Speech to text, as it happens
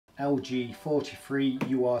LG43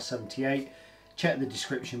 UR78. Check the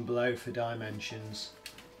description below for dimensions.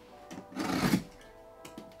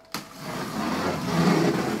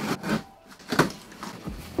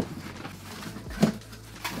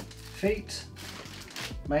 Feet,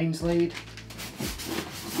 mains lead,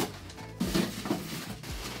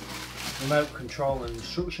 remote control and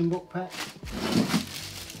instruction book pack,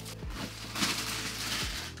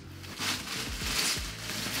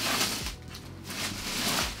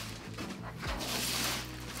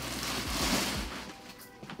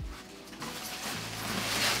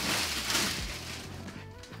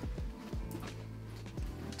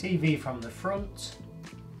 TV from the front,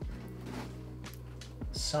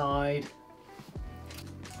 side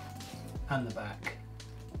and the back.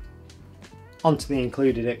 Onto the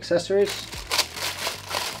included accessories.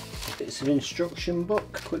 Bits of instruction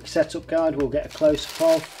book, quick setup guide we'll get a close-up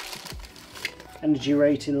of, energy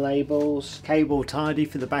rating labels, cable tidy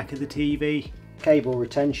for the back of the TV, cable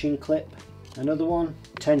retention clip, another one,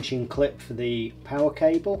 retention clip for the power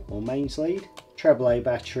cable or mains lead, AAA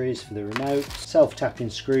batteries for the remote, self-tapping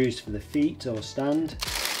screws for the feet or stand,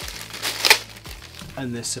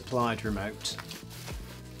 and the supplied remote.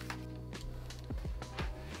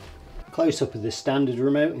 Close-up of the standard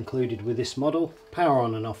remote included with this model, power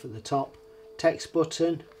on and off at the top, text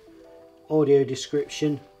button, audio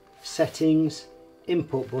description, settings,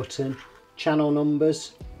 input button, channel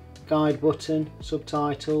numbers, guide button,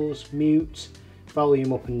 subtitles, mute,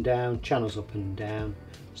 volume up and down, channels up and down,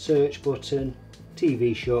 search button,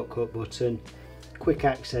 TV shortcut button, quick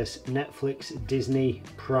access Netflix, Disney,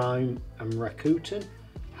 Prime and Rakuten,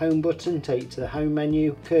 home button, take you to the home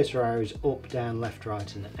menu, cursor arrows up, down, left,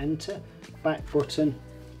 right and enter, back button,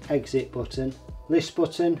 exit button, list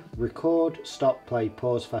button, record, stop, play,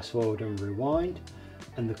 pause, fast forward and rewind,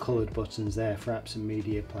 and the coloured buttons there for apps and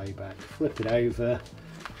media playback. Flip it over,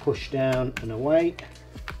 push down and away,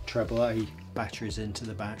 AAA batteries into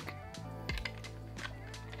the back.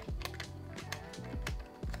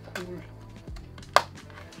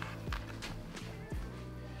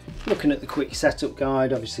 Looking at the quick setup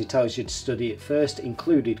guide, obviously tells you to study it first,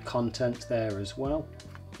 included content there as well.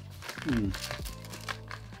 It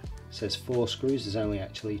says 4 screws, there's only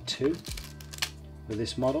actually 2 with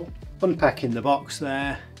this model. Unpacking the box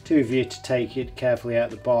there, 2 of you to take it carefully out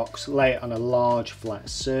of the box, lay it on a large flat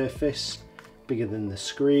surface, bigger than the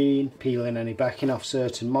screen, peeling any backing off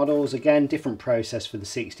certain models. Again, different process for the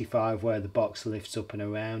 65 where the box lifts up and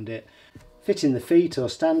around it. Fitting the feet or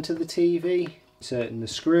stand to the TV, inserting the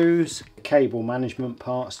screws, cable management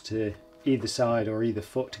parts to either side or either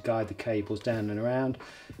foot to guide the cables down and around.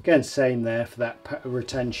 Again, same there for that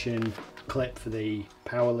retention clip for the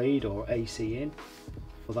power lead or AC in,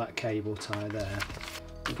 for that cable tie there.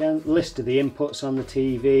 Again, list of the inputs on the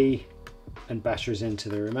TV and batteries into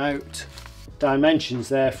the remote. Dimensions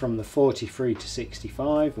there from the 43 to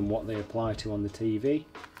 65 and what they apply to on the TV.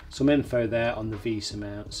 Some info there on the VESA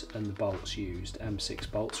mounts and the bolts used,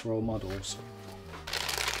 M6 bolts for all models.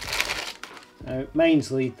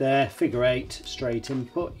 Mains lead there, figure 8, straight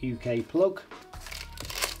input, UK plug.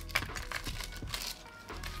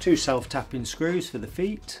 2 self-tapping screws for the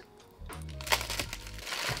feet.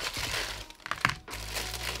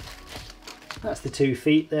 That's the 2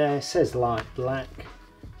 feet there, says light black.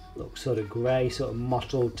 Looks sort of grey, sort of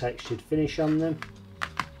mottled textured finish on them.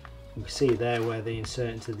 You can see there where they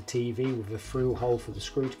insert into the TV with a through hole for the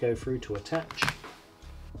screw to go through to attach.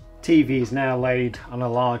 TV is now laid on a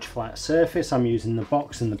large flat surface. I'm using the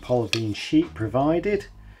box and the polythene sheet provided.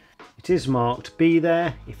 It is marked B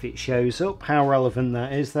there if it shows up. How relevant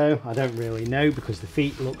that is though, I don't really know, because the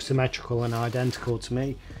feet look symmetrical and identical to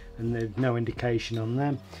me and there's no indication on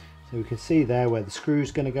them. So we can see there where the screw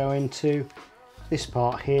is going to go into. This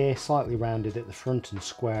part here slightly rounded at the front and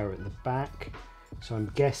square at the back. So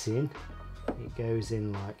I'm guessing it goes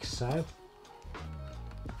in like so.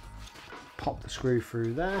 Pop the screw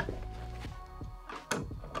through there.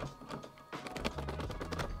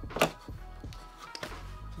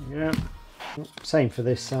 Yeah, same for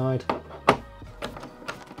this side.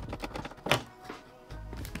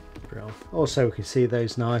 Brilliant. Also we can see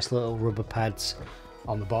those nice little rubber pads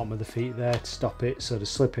on the bottom of the feet there to stop it sort of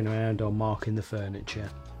slipping around or marking the furniture.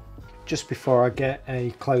 Just before I get a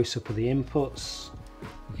close-up of the inputs,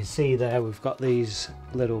 you can see there we've got these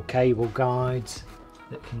little cable guides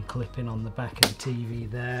that can clip in on the back of the TV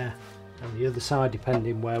there, and the other side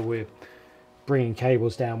depending where we're bringing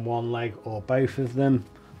cables down one leg or both of them.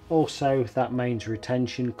 Also that mains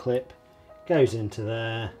retention clip goes into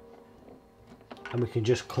there, and we can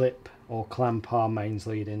just clip or clamp our mains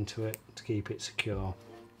lead into it to keep it secure.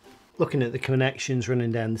 Looking at the connections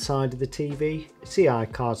running down the side of the TV,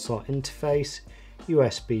 CI card slot interface,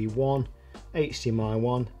 USB 1, HDMI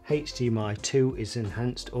 1, HDMI 2 is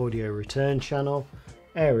enhanced audio return channel,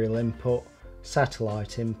 aerial input,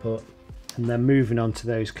 satellite input, and then moving on to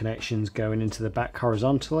those connections going into the back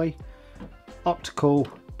horizontally, optical,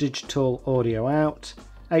 digital audio out,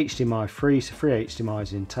 HDMI 3, so 3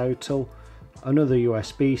 HDMIs in total, another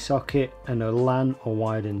USB socket and a LAN or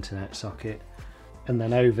wired internet socket, and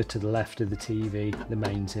then over to the left of the TV the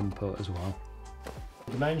mains input as well.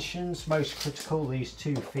 Dimensions, most critical, these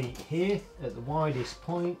 2 feet here at the widest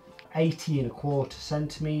point, 80¼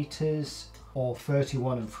 centimetres or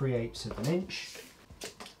 31 3/8 of an inch.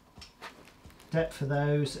 Depth for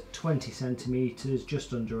those 20 centimetres,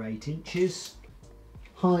 just under 8 inches.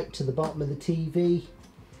 Height to the bottom of the TV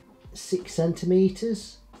 6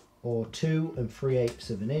 centimetres or 2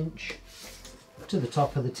 3/8 of an inch. To the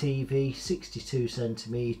top of the TV 62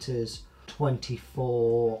 centimetres,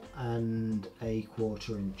 24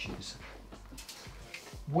 1/4 inches.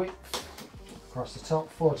 Width across the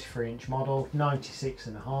top 43-inch model,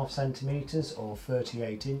 96.5 centimetres or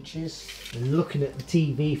 38 inches. And looking at the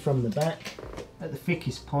TV from the back, at the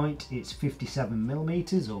thickest point it's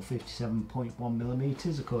 57mm or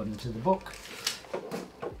 57.1mm according to the book.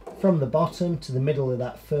 From the bottom to the middle of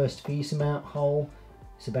that first VESA mount hole,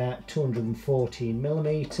 it's about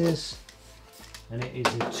 214mm, and it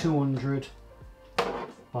is a 200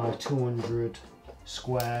 by 200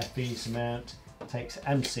 square VESA mount. Takes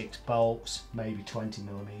M6 bolts, maybe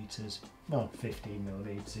 20mm, well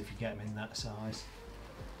 15mm if you get them in that size.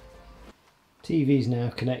 TV is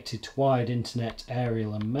now connected to wired internet,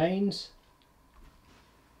 aerial and mains.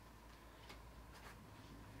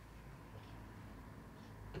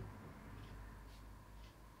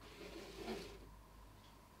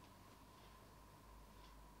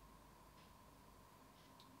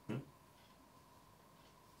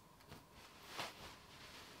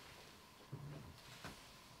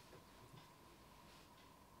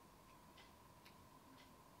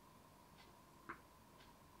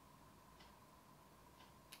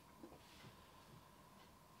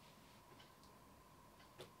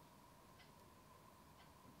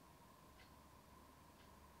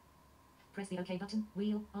 Press the OK button,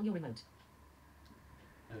 wheel, on your remote.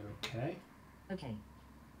 Okay. OK.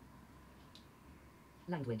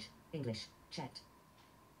 Language, English, checked.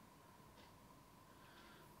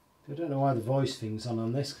 I don't know why the voice thing's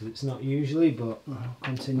on this, because it's not usually, but I'll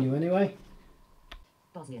continue anyway.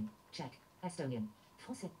 Bosnian, check. Estonian,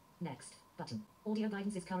 Français, next, button. Audio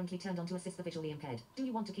guidance is currently turned on to assist the visually impaired. Do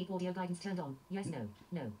you want to keep audio guidance turned on? Yes, no,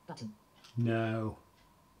 no, button. No.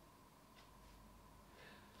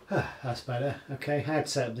 That's better. Okay, how to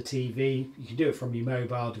set up the TV. You can do it from your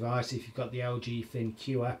mobile device if you've got the LG Thin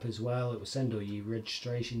Q app as well. It will send all your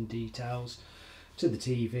registration details to the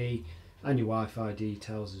TV and your Wi-Fi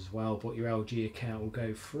details as well, but your LG account will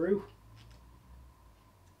go through.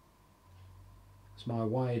 It's my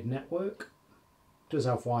wired network. It does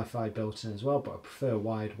have Wi-Fi built in as well, but I prefer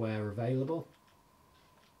wired where available.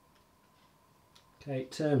 Okay,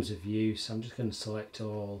 terms of use, I'm just going to select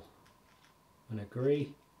all and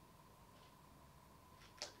agree.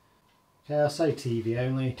 Okay, I'll say TV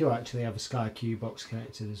only. I do actually have a Sky Q box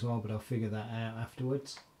connected as well, but I'll figure that out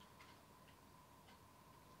afterwards.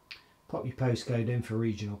 Pop your postcode in for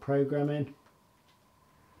regional programming.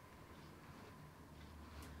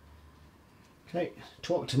 Okay,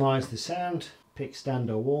 to optimise the sound, pick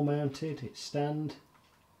stand or wall mounted, it's stand.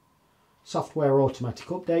 Software automatic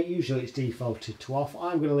update, usually it's defaulted to off.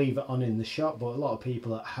 I'm going to leave it on in the shop, but a lot of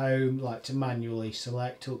people at home like to manually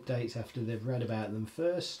select updates after they've read about them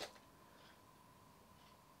first.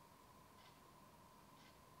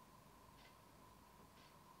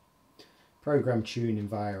 Program tuning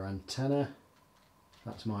via antenna,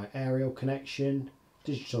 that's my aerial connection,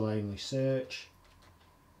 digital only search.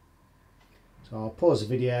 So I'll pause the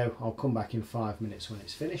video, I'll come back in 5 minutes when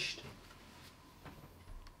it's finished.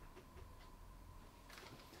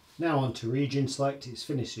 Now on to region select, it's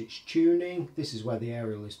finished its tuning. This is where the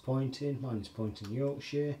aerial is pointing, mine is pointing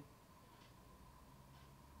Yorkshire.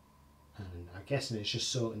 And I'm guessing it's just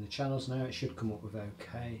sorting the channels now, it should come up with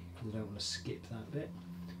OK, because I don't want to skip that bit.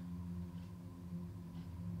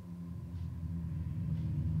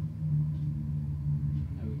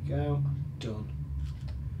 Go, done.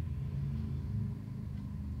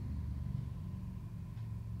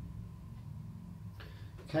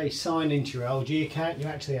 Okay, sign into your LG account. You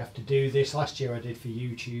actually have to do this. Last year I did for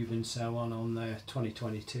YouTube and so on the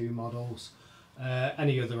 2022 models.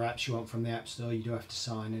 Any other apps you want from the App Store, you do have to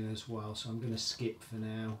sign in as well. So I'm going to skip for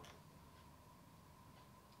now.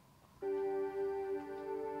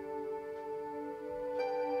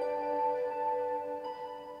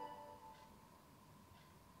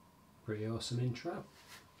 Pretty awesome intro.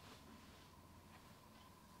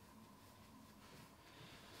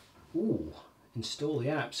 Ooh, install the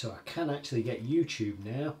app, so I can actually get YouTube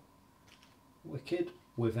now. Wicked,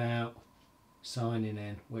 without signing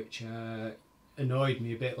in, which annoyed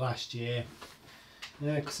me a bit last year.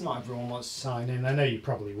 Yeah, because not everyone wants to sign in. I know you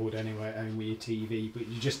probably would anyway at home with your TV, but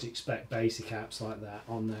you just expect basic apps like that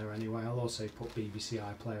on there anyway. I'll also put BBC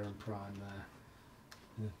iPlayer and Prime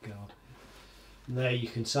there. Oh God. And there you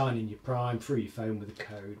can sign in your Prime through your phone with a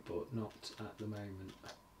code, but not at the moment.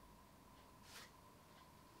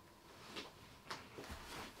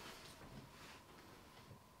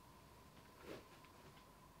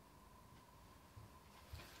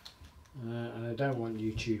 And I don't want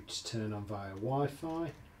YouTube to turn on via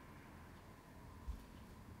Wi-Fi.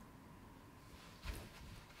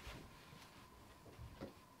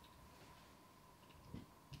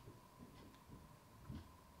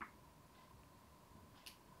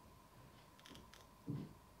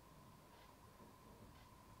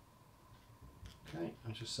 Okay,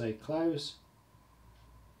 I'll just say close.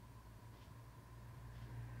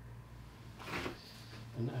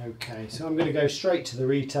 And okay, so I'm going to go straight to the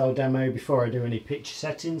retail demo before I do any picture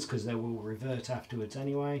settings, because they will revert afterwards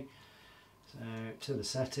anyway. So to the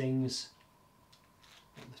settings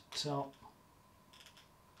at the top.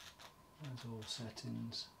 There's all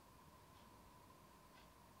settings.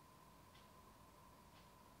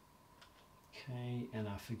 Okay, and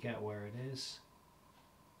I forget where it is.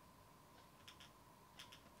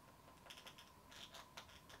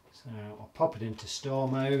 So I'll pop it into store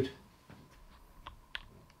mode.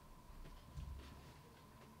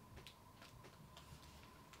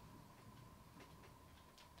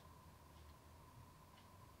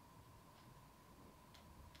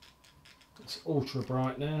 It's ultra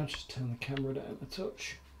bright now, just turn the camera down a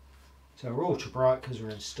touch. So we're ultra bright because we're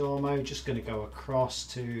in store mode. Just going to go across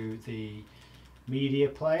to the media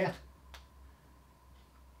player.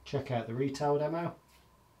 Check out the retail demo.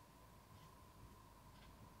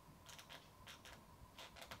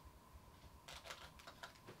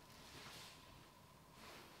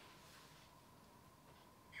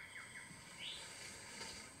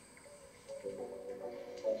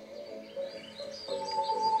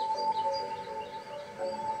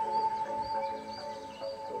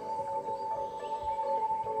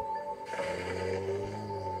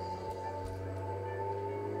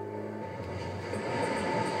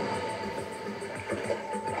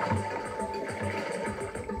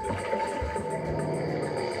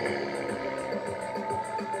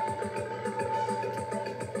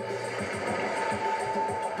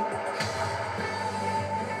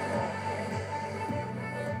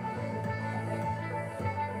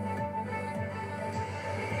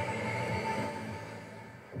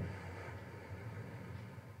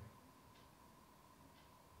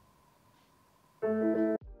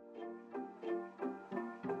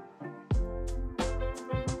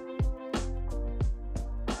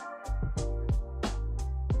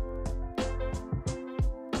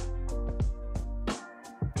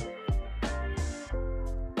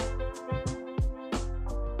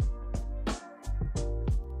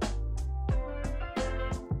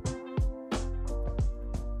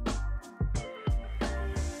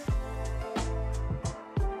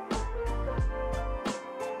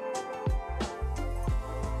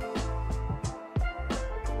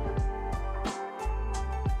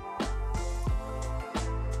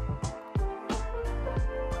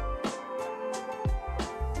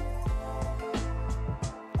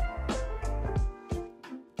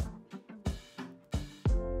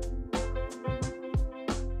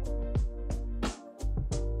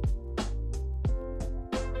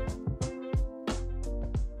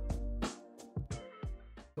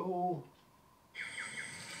 Cool.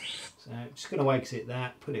 So I'm just going to exit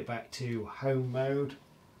that, put it back to home mode.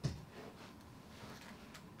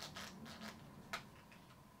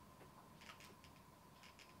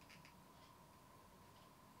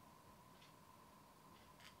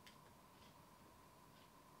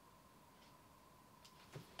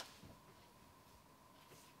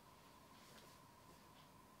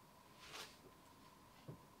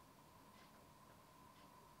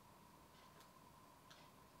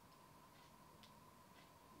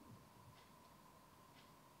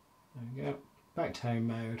 There we go, back to home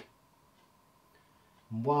mode.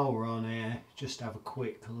 And while we're on here, just have a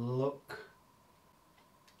quick look.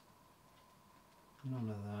 None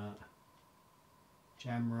of that.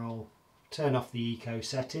 General. Turn off the eco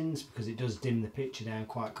settings because it does dim the picture down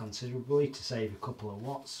quite considerably to save a couple of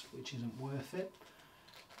watts, which isn't worth it.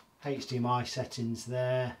 HDMI settings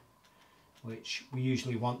there, which we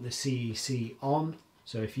usually want the CEC on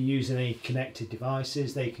So if you use any connected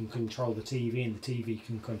devices, they can control the TV and the TV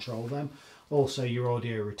can control them. Also, your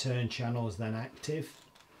audio return channel is then active.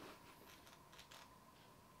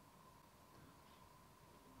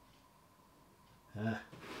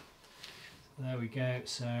 There we go.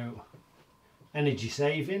 So energy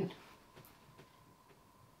saving.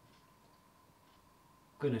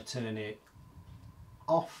 I'm going to turn it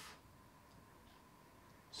off.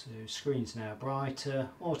 So screen's now brighter.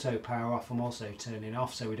 Auto power off I'm also turning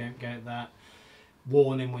off, so we don't get that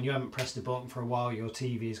warning when you haven't pressed the button for a while your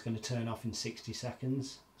TV is going to turn off in 60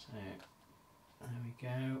 seconds. So there we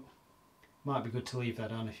go. Might be good to leave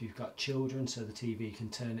that on if you've got children so the TV can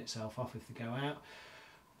turn itself off if they go out.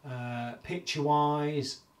 Picture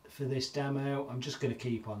wise for this demo I'm just going to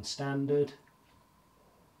keep on standard.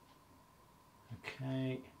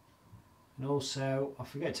 Okay. And also, I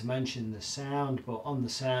forget to mention the sound, but on the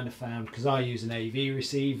sound I found, because I use an AV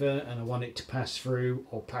receiver and I want it to pass through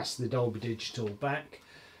or pass the Dolby Digital back.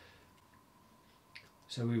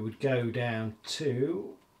 So we would go down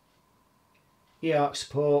to eARC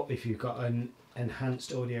support if you've got an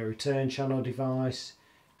enhanced audio return channel device.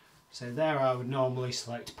 So there I would normally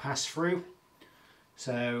select pass through.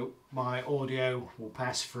 So my audio will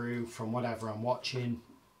pass through from whatever I'm watching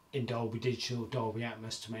in Dolby Digital, Dolby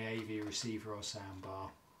Atmos to my AV receiver or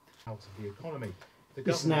soundbar. Out of the economy.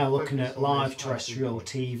 This is now looking at live terrestrial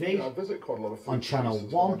TV on channel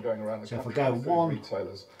 1. So if I go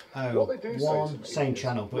 101, same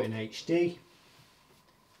channel but in HD.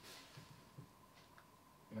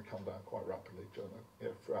 Going to come down quite rapidly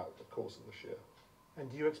throughout the course of this year. And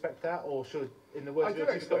do you expect that, or should, in the words I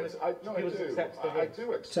do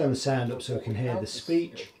expect. Turn the sound up so we can hear the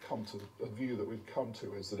speech. Come to a view that we've come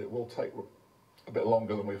to is that it will take a bit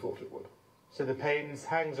longer than we thought it would. So the pains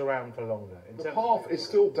hangs around for longer. The path is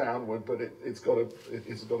still downward, but it's got a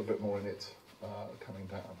bit more in it coming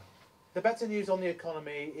down. The better news on the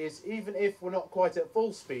economy is, even if we're not quite at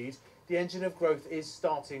full speed, the engine of growth is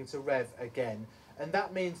starting to rev again, and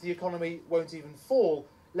that means the economy won't even fall,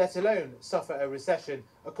 let alone suffer a recession,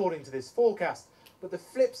 according to this forecast. But the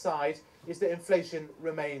flip side is that inflation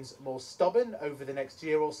remains more stubborn over the next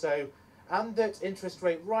year or so, and that interest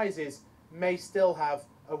rate rises may still have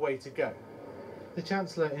a way to go. The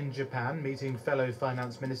Chancellor in Japan, meeting fellow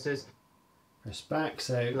finance ministers, press back,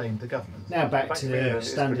 so blamed the government. Now back to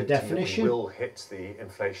standard definition. We will hit the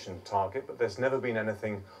inflation target, but there's never been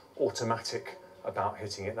anything automatic about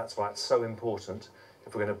hitting it. That's why it's so important.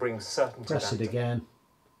 If we're going to bring certainty, press it again.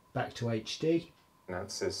 Back to HD.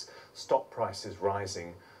 Finances, stop prices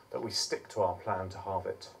rising, that we stick to our plan to halve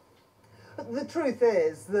it. The truth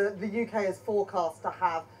is that the UK is forecast to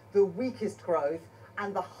have the weakest growth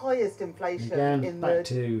and the highest inflation again, back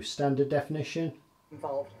to standard definition.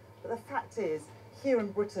 Involved. But the fact is, here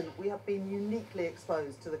in Britain, we have been uniquely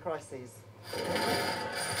exposed to the crises.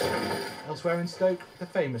 Elsewhere in Stoke, the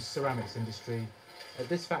famous ceramics industry. At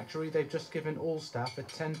this factory, they've just given all staff a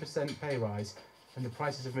 10% pay rise, and the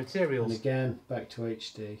prices of materials... And again, back to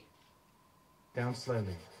HD. ...down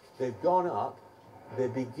slowly. They've gone up. They're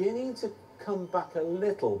beginning to come back a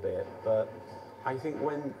little bit, but I think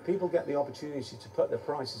when people get the opportunity to put their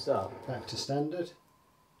prices up... Back to standard.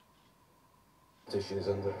 ...competition is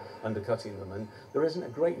undercutting them, and there isn't a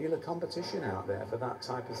great deal of competition out there for that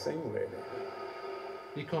type of thing, really.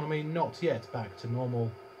 The economy not yet back to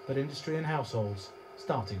normal, but industry and households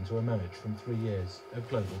starting to emerge from 3 years of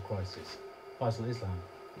global crisis. Faisal Islam,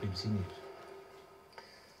 BBC News.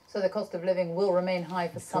 So the cost of living will remain high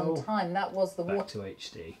for some time. That was the back to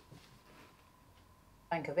HD.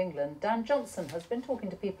 Bank of England. Dan Johnson has been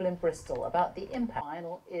talking to people in Bristol about the impact.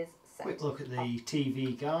 Final is set. Quick look at the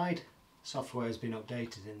TV guide. Software has been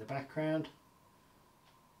updated in the background.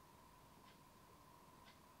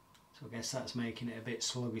 So I guess that's making it a bit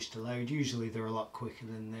sluggish to load. Usually they're a lot quicker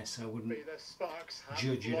than this, so I wouldn't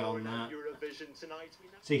judge it on that.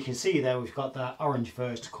 So you can see there we've got that orange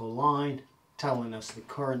vertical line telling us the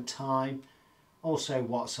current time, also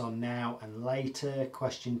what's on now and later,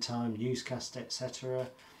 question time, newscast, etc.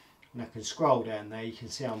 And I can scroll down there, you can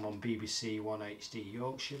see I'm on BBC One HD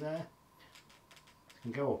Yorkshire there. I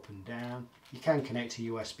can go up and down. You can connect a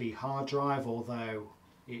USB hard drive, although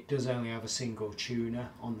it does only have a single tuner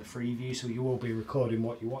on the Freeview, so you will be recording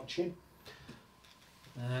what you're watching.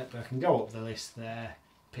 But I can go up the list there,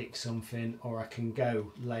 pick something, or I can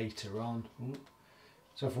go later on. Ooh.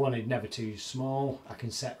 So if I wanted never too small, I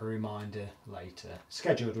can set a reminder later.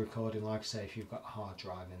 Scheduled recording, like I say, if you've got a hard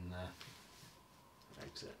drive in there.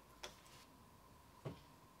 Exit.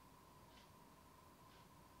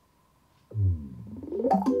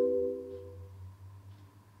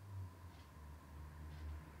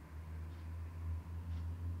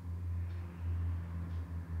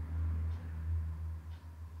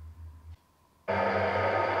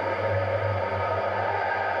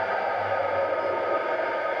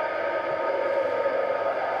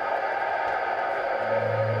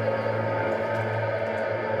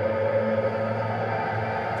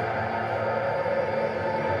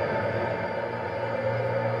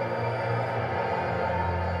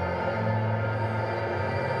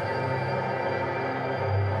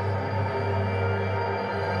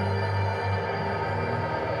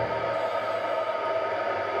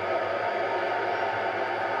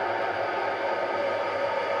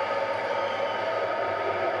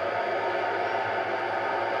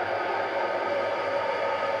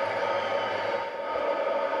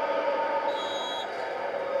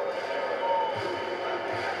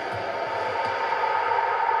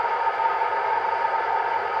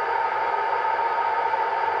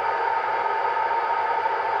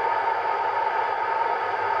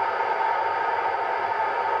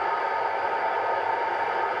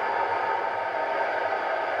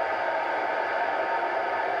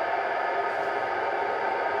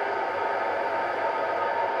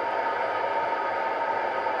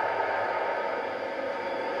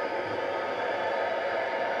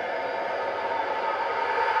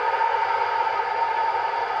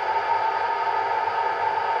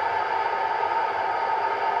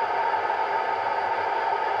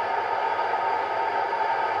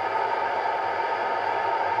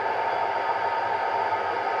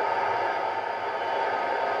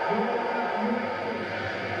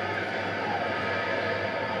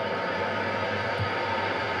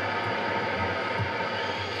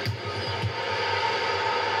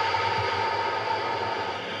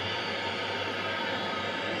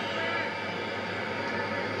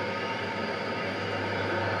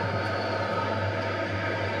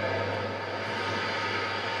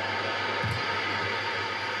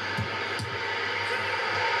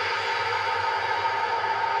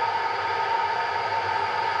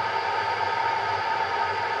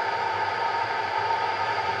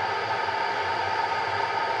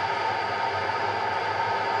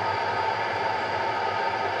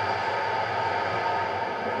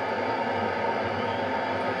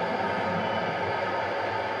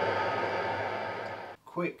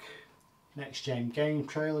 quick next gen game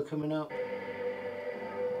trailer coming up.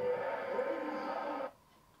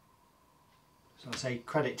 So I say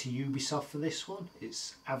credit to Ubisoft for this one.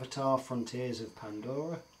 It's Avatar Frontiers of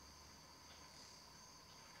Pandora.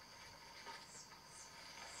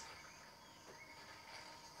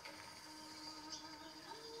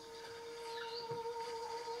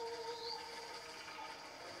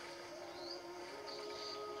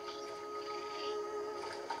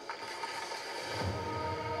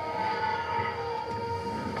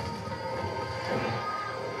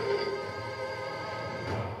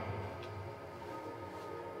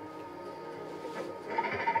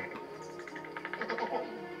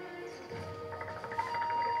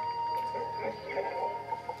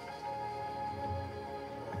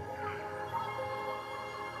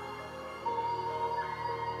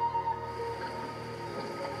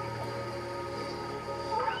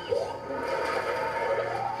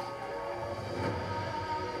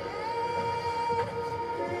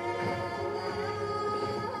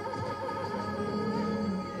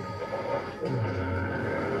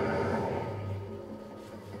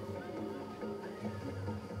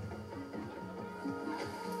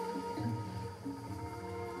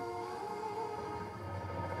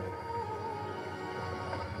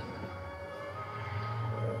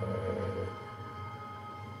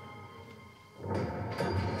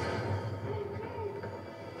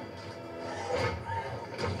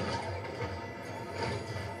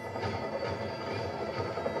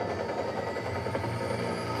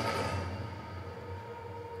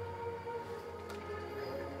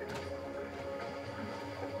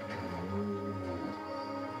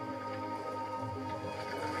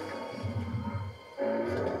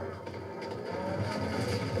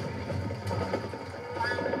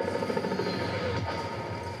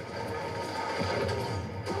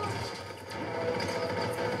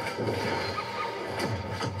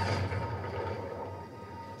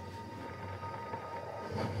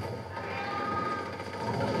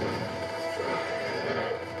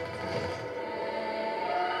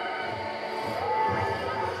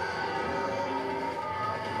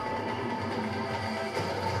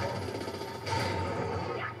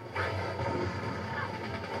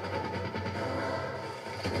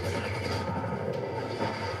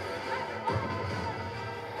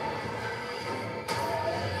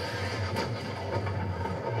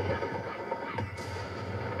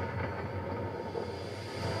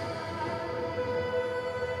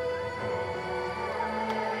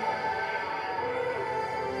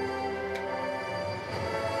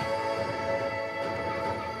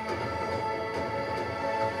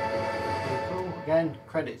 Again,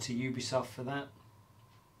 credit to Ubisoft for that.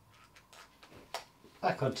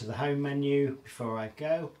 Back onto the home menu before I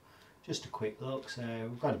go. Just a quick look. So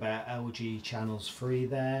we've got about LG channels free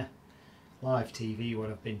there. Live TV, what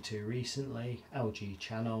I've been to recently. LG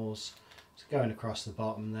channels. So going across the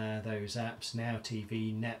bottom there, those apps, Now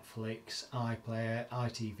TV, Netflix, iPlayer,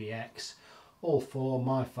 ITVX, All 4,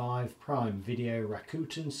 My5, Prime Video,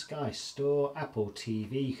 Rakuten, Sky Store, Apple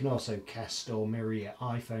TV. You can also cast or mirror your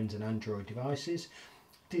iPhones and Android devices.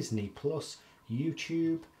 Disney Plus,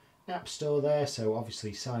 YouTube, App Store there, so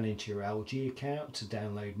obviously sign into your LG account to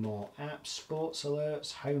download more apps, sports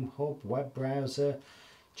alerts, Home Hub, web browser,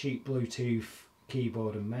 cheap Bluetooth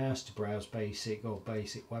keyboard and mouse to browse basic or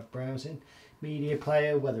basic web browsing, media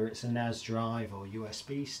player, whether it's a NAS drive or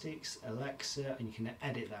USB sticks, Alexa, and you can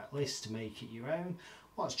edit that list to make it your own.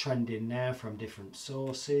 What's trending now from different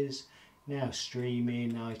sources, now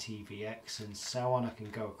streaming, ITVX and so on. I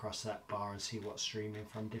can go across that bar and see what's streaming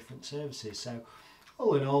from different services. So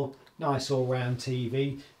all in all, nice all-round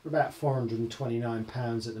TV for about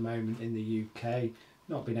 £429 at the moment in the UK.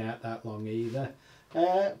 Not been out that long either.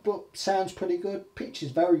 But sounds pretty good.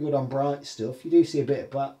 Picture's very good on bright stuff. You do see a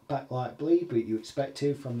bit of backlight bleed, but you expect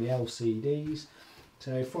to from the LCDs.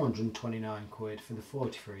 So 429 quid for the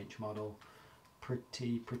 43-inch model.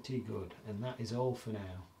 Pretty good. And that is all for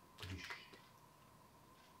now.